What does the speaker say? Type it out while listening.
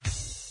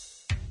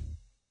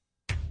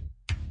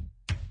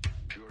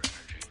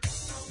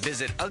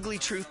Visit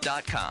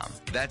uglytruth.com.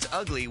 That's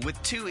ugly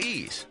with 2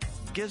 E's.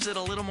 Gives it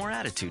a little more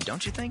attitude,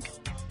 don't you think?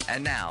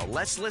 And now,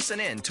 let's listen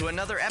in to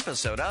another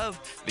episode of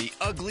The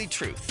Ugly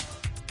Truth.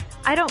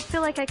 I don't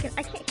feel like I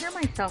can't hear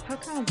myself. How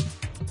come?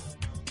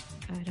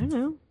 I don't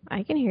know.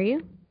 I can hear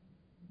you.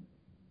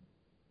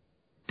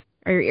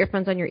 Are your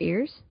earphones on your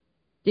ears?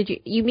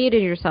 You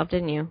muted yourself,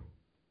 didn't you?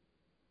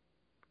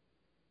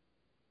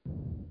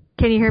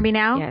 Can you hear me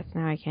now? Yes,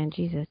 now I can.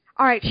 Jesus.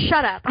 All right,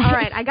 shut up. All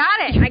right, I got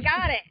it. I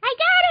got it. I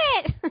got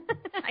it.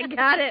 I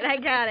got it. I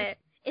got it.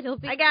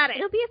 I got it.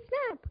 It'll be a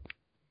snap.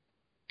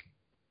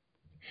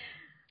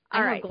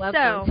 All right, gloves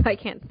on, so I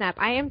can't snap.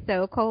 I am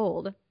so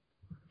cold.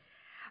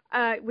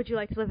 Would you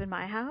like to live in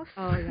my house?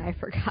 Oh, yeah, I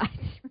forgot.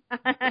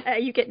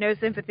 You get no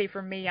sympathy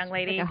from me, young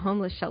lady. Like a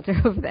homeless shelter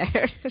over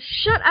there.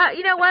 Shut up.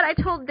 You know what? I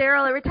told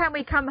Daryl every time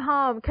we come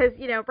home, because,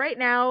 right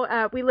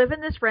now we live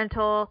in this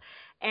rental,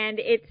 and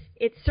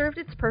it's served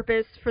its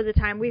purpose for the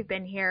time we've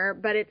been here,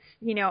 but it's,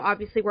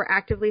 obviously we're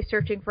actively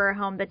searching for a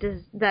home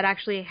that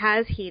actually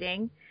has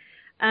heating.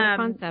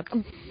 Concept.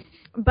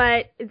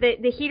 But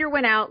the heater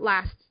went out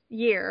last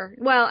year.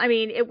 Well, I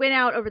mean, it went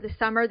out over the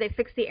summer. They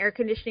fixed the air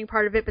conditioning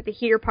part of it, but the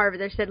heater part of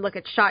it, they said, look,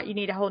 it's shot. You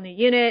need a whole new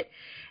unit.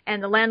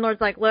 And the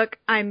landlord's like, look,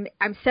 I'm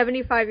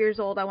 75 years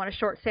old. I want to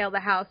short sale the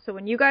house. So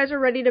when you guys are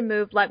ready to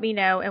move, let me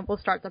know and we'll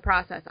start the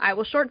process. I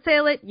will short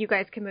sale it. You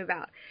guys can move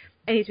out.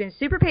 And he's been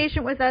super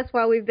patient with us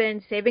while we've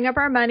been saving up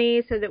our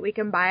money so that we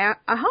can buy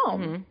a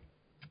home. Mm-hmm.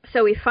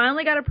 So we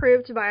finally got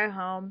approved to buy a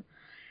home.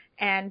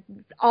 And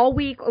all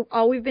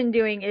we've been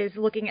doing is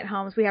looking at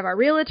homes. We have our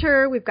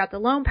realtor. We've got the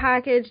loan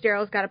package.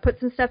 Daryl's got to put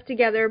some stuff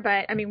together.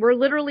 But, I mean, we're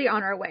literally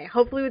on our way.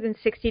 Hopefully within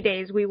 60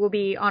 days, we will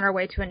be on our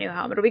way to a new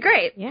home. It'll be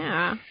great.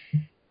 Yeah.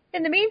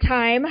 In the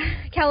meantime,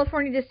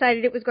 California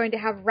decided it was going to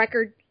have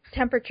record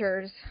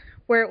temperatures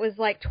where it was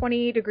like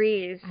 20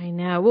 degrees. I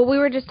know. Well, we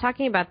were just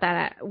talking about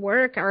that at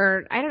work,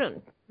 or I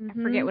don't I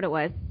forget what it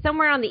was.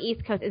 Somewhere on the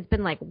East Coast, it's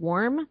been, like,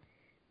 warm,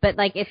 but,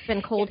 like, it's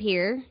been cold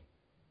here.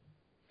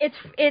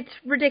 It's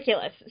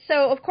ridiculous.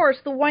 So, of course,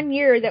 the 1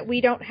 year that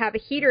we don't have a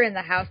heater in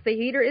the house, the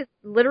heater is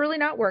literally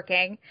not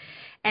working.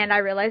 And I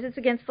realize it's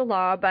against the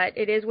law, but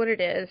it is what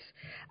it is.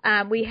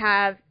 We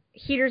have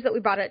heaters that we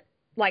bought at,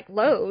 like,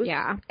 Lowe's.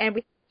 Yeah. And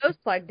we have those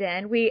plugged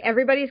in.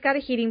 Everybody's got a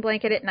heating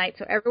blanket at night,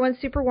 so everyone's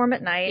super warm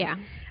at night. Yeah.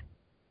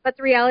 But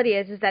the reality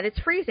is that it's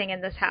freezing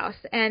in this house,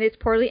 and it's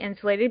poorly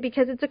insulated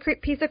because it's a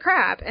piece of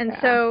crap. And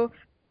so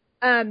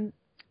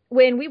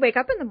when we wake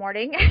up in the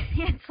morning,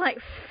 it's like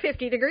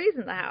 50 degrees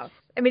in the house.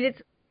 I mean,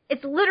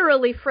 it's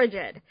literally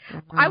frigid.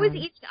 I was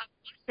eating a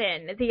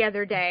muffin the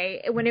other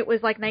day when it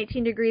was like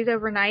 19 degrees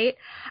overnight.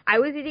 I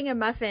was eating a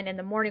muffin in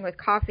the morning with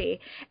coffee,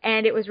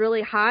 and it was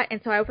really hot. And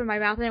so I opened my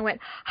mouth and I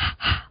went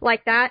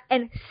like that,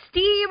 and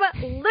steam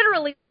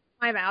literally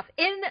my mouth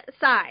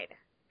inside.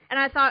 And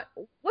I thought,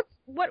 what's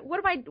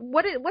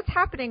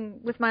happening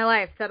with my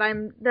life that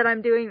I'm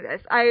doing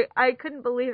this? I couldn't believe it.